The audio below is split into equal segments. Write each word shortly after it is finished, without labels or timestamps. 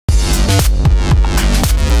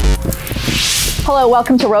Hello,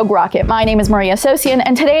 welcome to Rogue Rocket. My name is Sosyan,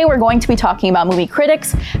 and today we're going to be talking about movie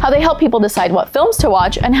critics, how they help people decide what films to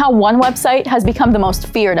watch, and how one website has become the most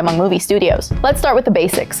feared among movie studios. Let's start with the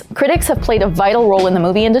basics. Critics have played a vital role in the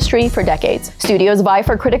movie industry for decades. Studios vie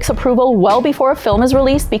for critics' approval well before a film is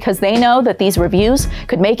released because they know that these reviews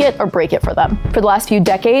could make it or break it for them. For the last few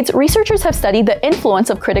decades, researchers have studied the influence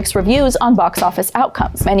of critics' reviews on box office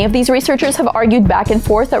outcomes. Many of these researchers have argued back and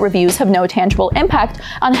forth that reviews have no tangible impact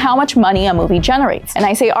on how much money a movie generates. And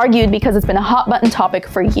I say argued because it's been a hot-button topic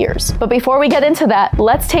for years. But before we get into that,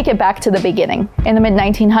 let's take it back to the beginning. In the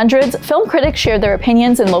mid-1900s, film critics shared their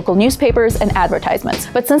opinions in local newspapers and advertisements.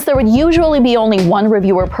 But since there would usually be only one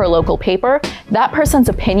reviewer per local paper, that person's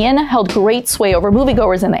opinion held great sway over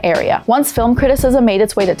moviegoers in the area. Once film criticism made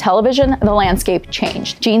its way to television, the landscape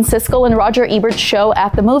changed. Gene Siskel and Roger Ebert's show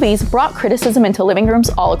At the Movies brought criticism into living rooms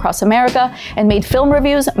all across America and made film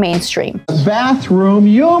reviews mainstream. Bathroom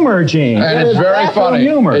humor, Gene. And it's very funny.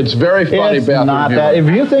 Humor. It's very funny. It's bathroom not humor. that. If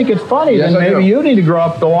you think it's funny, Yes, then maybe you need to grow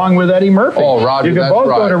up along with Eddie Murphy. Oh, Roger, you can that's both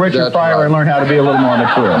go to right. Richard That's Pryor right. and learn how to be a little more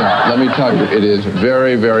mature. No, let me tell you, it is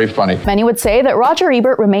very, very funny. Many would say that Roger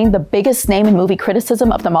Ebert remained the biggest name in movie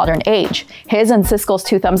criticism of the modern age. His and Siskel's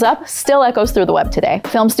two thumbs up still echoes through the web today.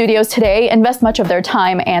 Film studios today invest much of their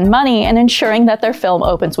time and money in ensuring that their film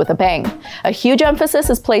opens with a bang. A huge emphasis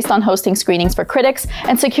is placed on hosting screenings for critics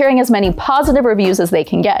and securing as many positive reviews as they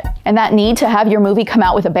can get. And that need to have your movie come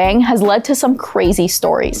out with a bang has led to some crazy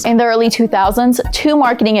stories. In the early 2000s, two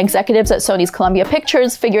marketing executives at Sony's Columbia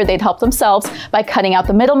Pictures figured they'd help themselves by cutting out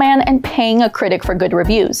the middleman and paying a critic for good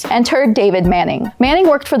reviews. Enter David Manning. Manning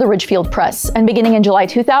worked for the Ridgefield Press, and beginning in July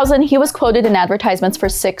 2000, he was quoted in advertisements for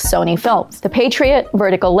 6 Sony films: The Patriot,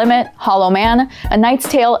 Vertical Limit, Hollow Man, A Knight's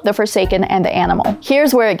Tale, The Forsaken, and The Animal.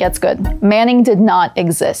 Here's where it gets good. Manning did not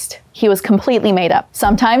exist. He was completely made up.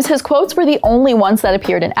 Sometimes his quotes were the only ones that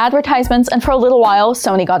appeared in advertisements, and for a little while,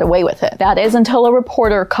 Sony got away with it. That is until a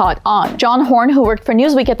reporter caught on. John Horn, who worked for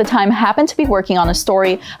Newsweek at the time, happened to be working on a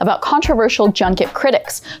story about controversial junket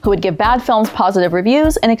critics who would give bad films positive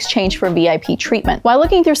reviews in exchange for VIP treatment. While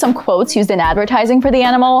looking through some quotes used in advertising for The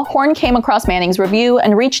Animal, Horn came across Manning's review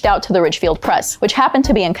and reached out to the Ridgefield Press, which happened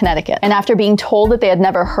to be in Connecticut. And after being told that they had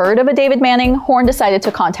never heard of a David Manning, Horn decided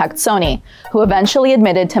to contact Sony, who eventually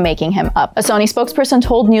admitted to making him up. A Sony spokesperson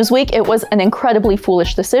told Newsweek it was an incredibly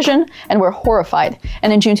foolish decision and were horrified.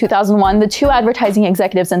 And in June 2001, the two advertising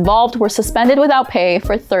executives involved were suspended without pay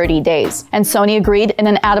for 30 days. And Sony agreed in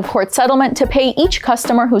an out-of-court settlement to pay each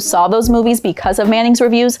customer who saw those movies because of Manning's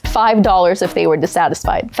reviews $5 if they were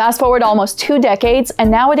dissatisfied. Fast forward almost 2 decades,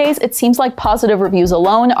 and nowadays it seems like positive reviews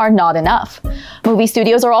alone are not enough. Movie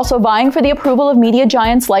studios are also vying for the approval of media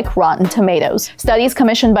giants like Rotten Tomatoes. Studies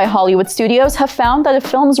commissioned by Hollywood studios have found that a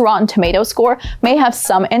film's Rotten Tomatoes score may have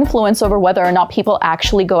some influence over whether or not people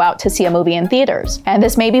actually go out to see a movie in theaters. And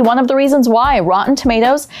this may be one of the reasons why Rotten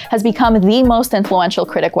Tomatoes has become the most influential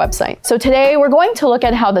critic website. So today we're going to look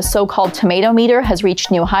at how the so-called tomato meter has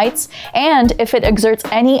reached new heights and if it exerts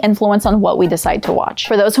any influence on what we decide to watch.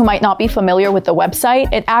 For those who might not be familiar with the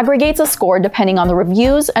website, it aggregates a score depending on the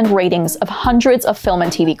reviews and ratings of hundreds of film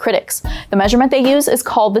and TV critics. The measurement they use is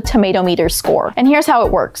called the tomato meter score. And here's how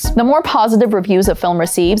it works. The more positive reviews a film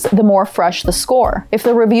receives, the more fresh the score. If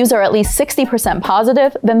the reviews are at least 60%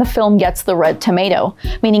 positive, then the film gets the red tomato,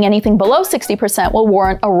 meaning anything below 60% will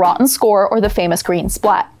warrant a rotten score or the famous green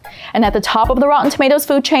splat. And at the top of the Rotten Tomatoes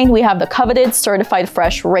food chain, we have the coveted certified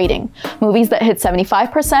fresh rating. Movies that hit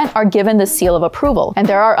 75% are given the seal of approval. And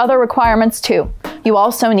there are other requirements too. You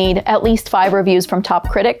also need at least 5 reviews from top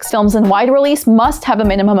critics. Films in wide release must have a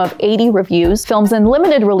minimum of 80 reviews. Films in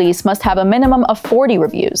limited release must have a minimum of 40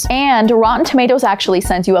 reviews. And Rotten Tomatoes actually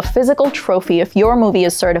sends you a physical trophy if your movie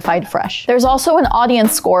is certified fresh. There's also an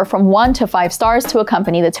audience score from 1 to 5 stars to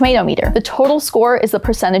accompany the tomato meter. The total score is the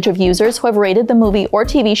percentage of users who have rated the movie or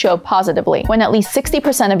TV show positively. When at least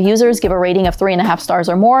 60% of users give a rating of 3.5 stars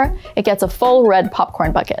or more, it gets a full red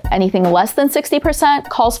popcorn bucket. Anything less than 60%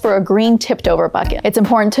 calls for a green tipped over bucket. It's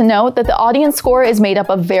important to note that the audience score is made up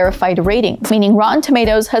of verified ratings, meaning Rotten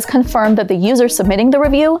Tomatoes has confirmed that the user submitting the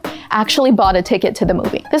review actually bought a ticket to the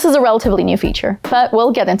movie. This is a relatively new feature, but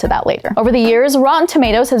we'll get into that later. Over the years, Rotten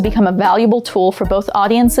Tomatoes has become a valuable tool for both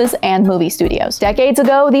audiences and movie studios. Decades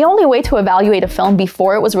ago, the only way to evaluate a film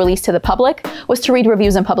before it was released to the public was to read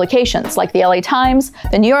reviews in publications like the LA Times,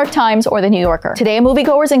 the New York Times, or the New Yorker. Today,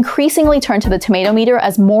 moviegoers increasingly turn to the tomato meter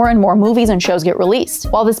as more and more movies and shows get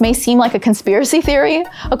released. While this may seem like a conspiracy conspiracy theory?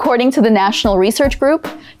 According to the National Research Group,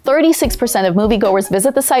 36% of moviegoers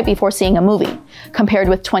visit the site before seeing a movie, compared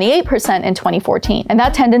with 28% in 2014. And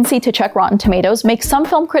that tendency to check Rotten Tomatoes makes some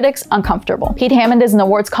film critics uncomfortable. Pete Hammond is an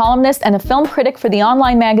awards columnist and a film critic for the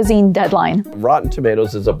online magazine Deadline. Rotten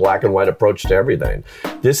Tomatoes is a black and white approach to everything.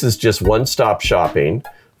 This is just one-stop shopping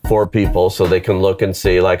for people so they can look and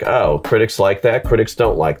see like, oh, critics like that, critics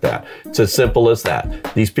don't like that. It's as simple as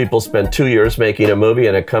that. These people spend 2 years making a movie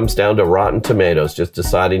and it comes down to Rotten Tomatoes, just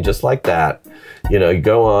deciding just like that. You know, you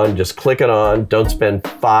go on, just click it on, don't spend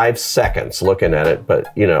 5 seconds looking at it,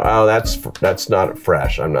 but you know, oh, that's not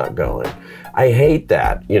fresh, I'm not going. I hate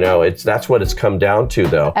that. You know, that's what it's come down to,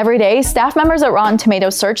 though. Every day, staff members at Rotten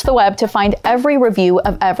Tomatoes search the web to find every review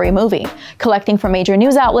of every movie, collecting from major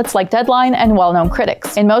news outlets like Deadline and well-known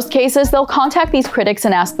critics. In most cases, they'll contact these critics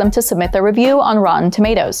and ask them to submit their review on Rotten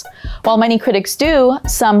Tomatoes. While many critics do,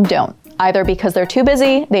 some don't, either because they're too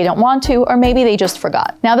busy, they don't want to, or maybe they just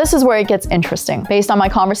forgot. Now this is where it gets interesting. Based on my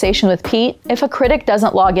conversation with Pete, if a critic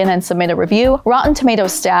doesn't log in and submit a review, Rotten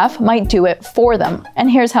Tomatoes staff might do it for them.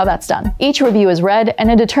 And here's how that's done. Each review is read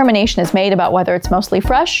and a determination is made about whether it's mostly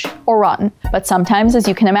fresh or rotten. But sometimes, as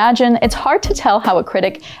you can imagine, it's hard to tell how a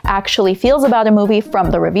critic actually feels about a movie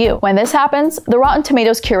from the review. When this happens, the Rotten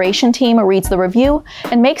Tomatoes curation team reads the review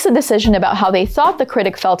and makes a decision about how they thought the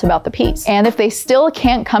critic felt about the piece. And if they still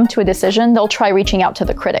can't come to a decision, they'll try reaching out to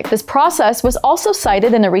the critic. This process was also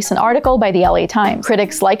cited in a recent article by the LA Times.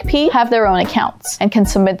 Critics like Pete have their own accounts and can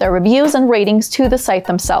submit their reviews and ratings to the site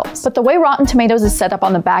themselves. But the way Rotten Tomatoes is set up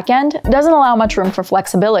on the back end doesn't allow much room for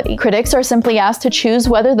flexibility. Critics are simply asked to choose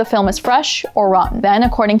whether the film is fresh or rotten. Then,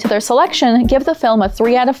 according to their selection, give the film a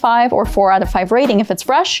 3 out of 5 or 4 out of 5 rating if it's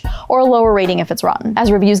fresh, or a lower rating if it's rotten.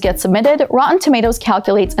 As reviews get submitted, Rotten Tomatoes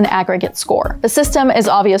calculates an aggregate score. The system is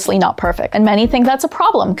obviously not perfect, and many think that's a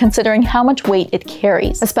problem considering how much weight it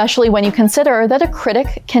carries, especially when you consider that a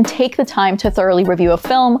critic can take the time to thoroughly review a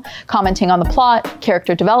film, commenting on the plot,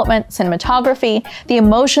 character development, cinematography, the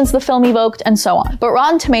emotions the film evoked, and so on. But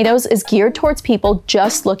Rotten Tomatoes is geared towards people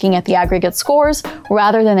just looking at the aggregate scores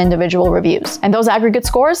rather than individual reviews. And those aggregate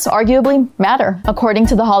scores arguably matter. According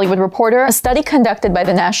to The Hollywood Reporter, a study conducted by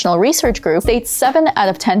the National Research Group states 7 out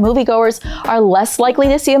of 10 moviegoers are less likely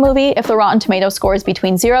to see a movie if the Rotten Tomatoes score is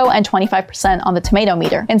between 0 and 25% on the tomato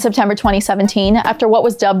meter. In September 2017, after what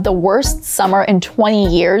was dubbed the worst summer in 20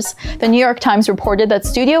 years, the New York Times reported that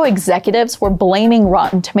studio executives were blaming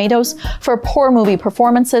Rotten Tomatoes for poor movie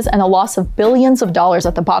performances and a loss of billions of dollars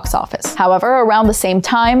at the box office. However, around the same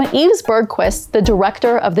time, Yves Bergquist, the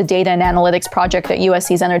director of the Data and Analytics Project at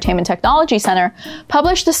USC's Entertainment Technology Center,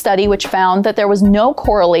 published a study which found that there was no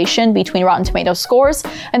correlation between Rotten Tomatoes scores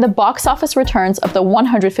and the box office returns of the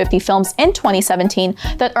 150 films in 2017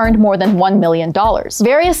 that earned more than $1 million.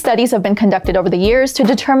 Various studies have been conducted over the years to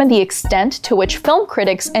determine the extent to which film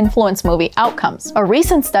critics influence movie outcomes. A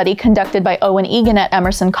recent study conducted by Owen Egan at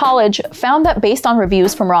Emerson College found that based on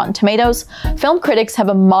reviews from Rotten Tomatoes, film critics have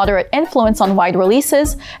a moderate influence on wide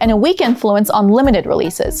releases and a weak influence on limited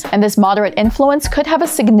releases. And this moderate influence could have a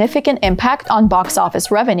significant impact on box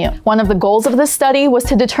office revenue. One of the goals of this study was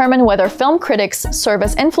to determine whether film critics serve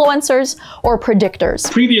as influencers or predictors.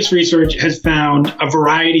 Previous research has found a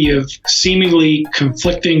variety of seemingly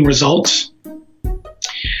conflicting results.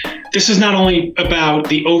 This is not only about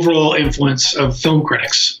the overall influence of film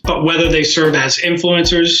critics, but whether they serve as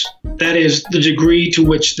influencers, that is, the degree to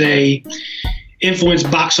which they influence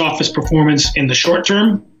box office performance in the short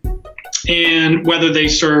term, and whether they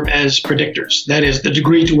serve as predictors, that is, the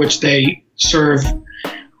degree to which they serve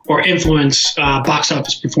or influence box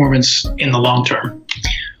office performance in the long term.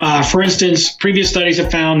 For instance, previous studies have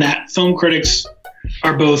found that film critics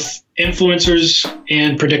are both influencers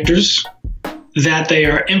and predictors, that they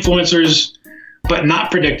are influencers but not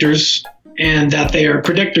predictors, and that they are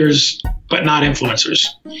predictors but not influencers.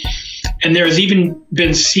 And there has even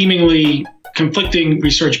been seemingly conflicting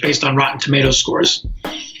research based on Rotten Tomatoes scores.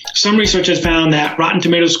 Some research has found that Rotten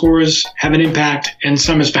Tomatoes scores have an impact, and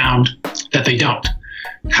some has found that they don't.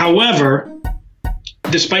 However,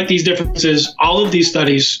 despite these differences, all of these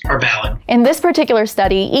studies are valid. In this particular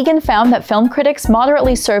study, Egan found that film critics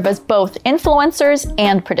moderately serve as both influencers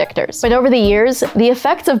and predictors. But over the years, the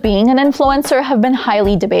effects of being an influencer have been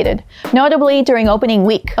highly debated, notably during opening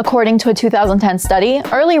week. According to a 2010 study,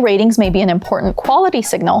 early ratings may be an important quality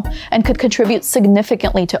signal and could contribute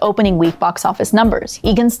significantly to opening week box office numbers.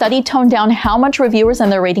 Egan's study toned down how much reviewers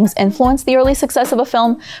and their ratings influenced the early success of a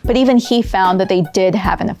film, but even he found that they did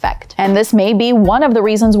have an effect. And this may be one of of the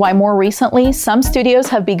reasons why more recently some studios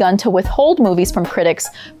have begun to withhold movies from critics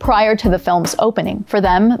prior to the film's opening. For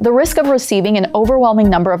them, the risk of receiving an overwhelming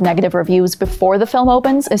number of negative reviews before the film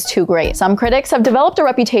opens is too great. Some critics have developed a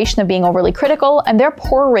reputation of being overly critical, and their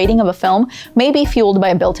poor rating of a film may be fueled by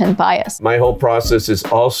a built-in bias. My whole process is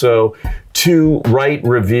also to write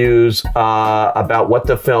reviews about what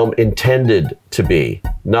the film intended to be,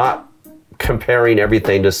 not comparing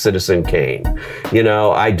everything to Citizen Kane. You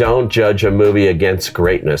know, I don't judge a movie against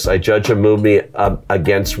greatness. I judge a movie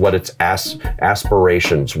against what its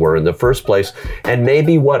aspirations were in the first place, and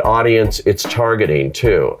maybe what audience it's targeting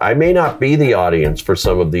too. I may not be the audience for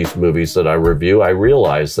some of these movies that I review, I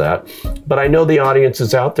realize that, but I know the audience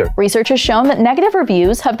is out there. Research has shown that negative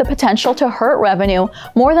reviews have the potential to hurt revenue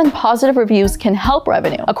more than positive reviews can help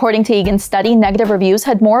revenue. According to Egan's study, negative reviews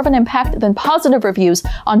had more of an impact than positive reviews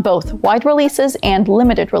on both wide releases and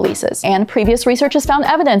limited releases, and previous research has found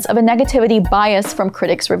evidence of a negativity bias from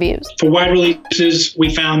critics' reviews. For wide releases,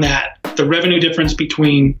 we found that the revenue difference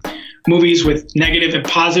between movies with negative and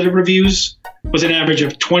positive reviews was an average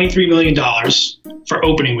of $23 million for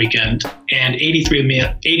opening weekend and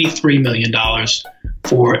 $83 million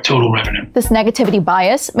for total revenue. This negativity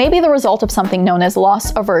bias may be the result of something known as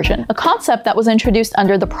loss aversion, a concept that was introduced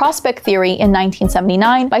under the prospect theory in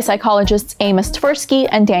 1979 by psychologists Amos Tversky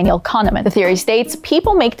and Daniel Kahneman. The theory states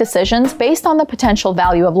people make decisions based on the potential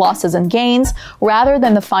value of losses and gains rather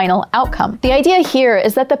than the final outcome. The idea here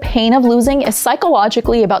is that the pain of losing is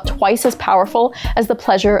psychologically about twice as powerful as the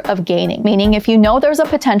pleasure of gaining, meaning if you know there's a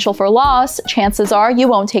potential for loss, chances are you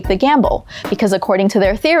won't take the gamble, because according to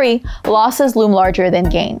their theory, losses loom larger than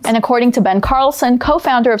gains. And according to Ben Carlson,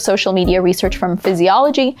 co-founder of social media research firm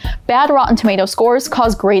Physiology, bad Rotten Tomato scores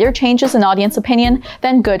cause greater changes in audience opinion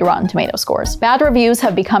than good Rotten Tomato scores. Bad reviews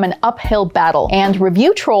have become an uphill battle, and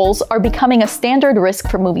review trolls are becoming a standard risk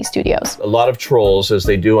for movie studios. A lot of trolls, as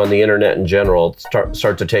they do on the internet in general,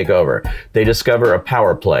 start to take over. They discover a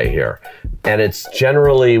power play here. And it's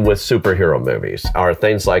generally with superhero movies or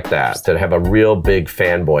things like that have a real big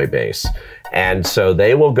fanboy base. And so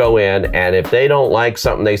they will go in, and if they don't like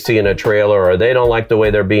something they see in a trailer, or they don't like the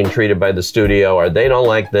way they're being treated by the studio, or they don't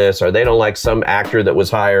like this, or they don't like some actor that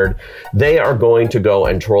was hired, they are going to go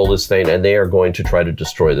and troll this thing, and they are going to try to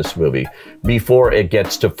destroy this movie before it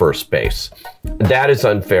gets to first base. That is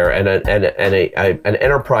unfair, and an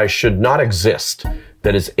enterprise should not exist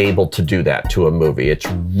that is able to do that to a movie. It's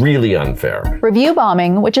really unfair. Review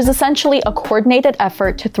bombing, which is essentially a coordinated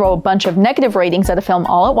effort to throw a bunch of negative ratings at a film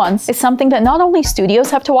all at once, is something that not only studios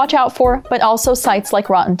have to watch out for, but also sites like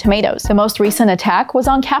Rotten Tomatoes. The most recent attack was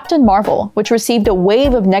on Captain Marvel, which received a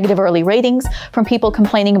wave of negative early ratings from people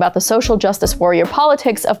complaining about the social justice warrior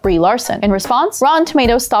politics of Brie Larson. In response, Rotten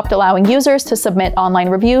Tomatoes stopped allowing users to submit online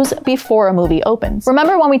reviews before a movie opens.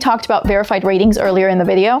 Remember when we talked about verified ratings earlier in the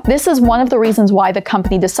video? This is one of the reasons why the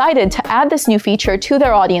company decided to add this new feature to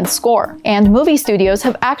their audience score. And movie studios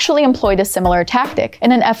have actually employed a similar tactic.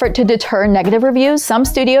 In an effort to deter negative reviews, some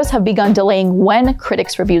studios have begun delaying when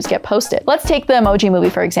critics' reviews get posted. Let's take the Emoji Movie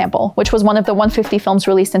for example, which was one of the 150 films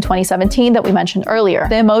released in 2017 that we mentioned earlier.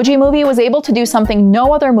 The Emoji Movie was able to do something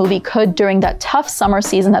no other movie could during that tough summer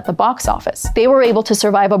season at the box office. They were able to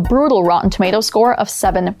survive a brutal Rotten Tomatoes score of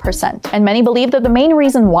 7%. And many believe that the main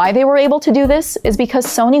reason why they were able to do this is because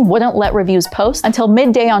Sony wouldn't let reviews post until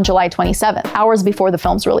midday on July 27th, hours before the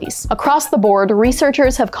film's release. Across the board,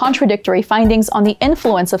 researchers have contradictory findings on the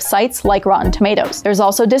influence of sites like Rotten Tomatoes. There's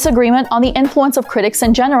also disagreement on the influence of critics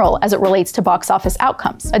in general as it relates to box office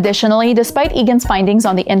outcomes. Additionally, despite Egan's findings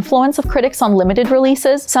on the influence of critics on limited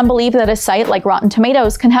releases, some believe that a site like Rotten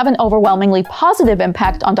Tomatoes can have an overwhelmingly positive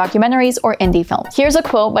impact on documentaries or indie films. Here's a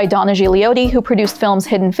quote by Donna Gigliotti, who produced films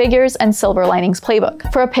Hidden Figures and Silver Linings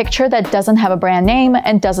Playbook. For a picture that doesn't have a brand name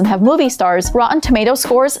and doesn't have movie stars, Rotten Tomatoes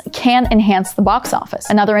scores can enhance the box office.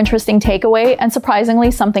 Another interesting takeaway, and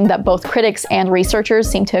surprisingly something that both critics and researchers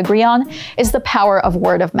seem to agree on, is the power of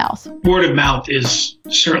word of mouth. Word of mouth is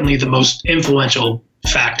certainly the most influential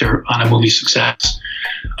factor on a movie's success.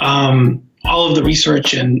 All of the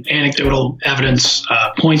research and anecdotal evidence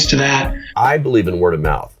points to that. I believe in word of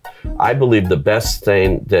mouth. I believe the best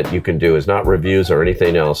thing that you can do is not reviews or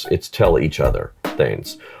anything else, it's tell each other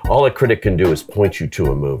things. All a critic can do is point you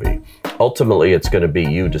to a movie. Ultimately, it's going to be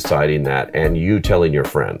you deciding that and you telling your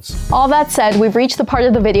friends. All that said, we've reached the part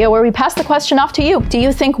of the video where we pass the question off to you. Do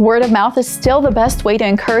you think word of mouth is still the best way to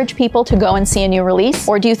encourage people to go and see a new release?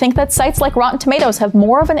 Or do you think that sites like Rotten Tomatoes have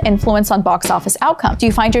more of an influence on box office outcomes? Do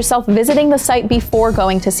you find yourself visiting the site before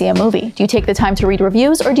going to see a movie? Do you take the time to read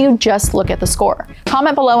reviews, or do you just look at the score?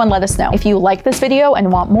 Comment below and let us know. If you like this video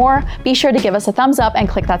and want more, be sure to give us a thumbs up and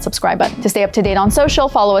click that subscribe button. To stay up to date on on social.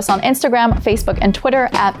 Follow us on Instagram, Facebook, and Twitter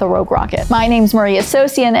at The Rogue Rocket. My name's Maria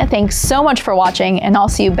Sosyan. Thanks so much for watching, and I'll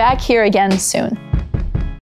see you back here again soon.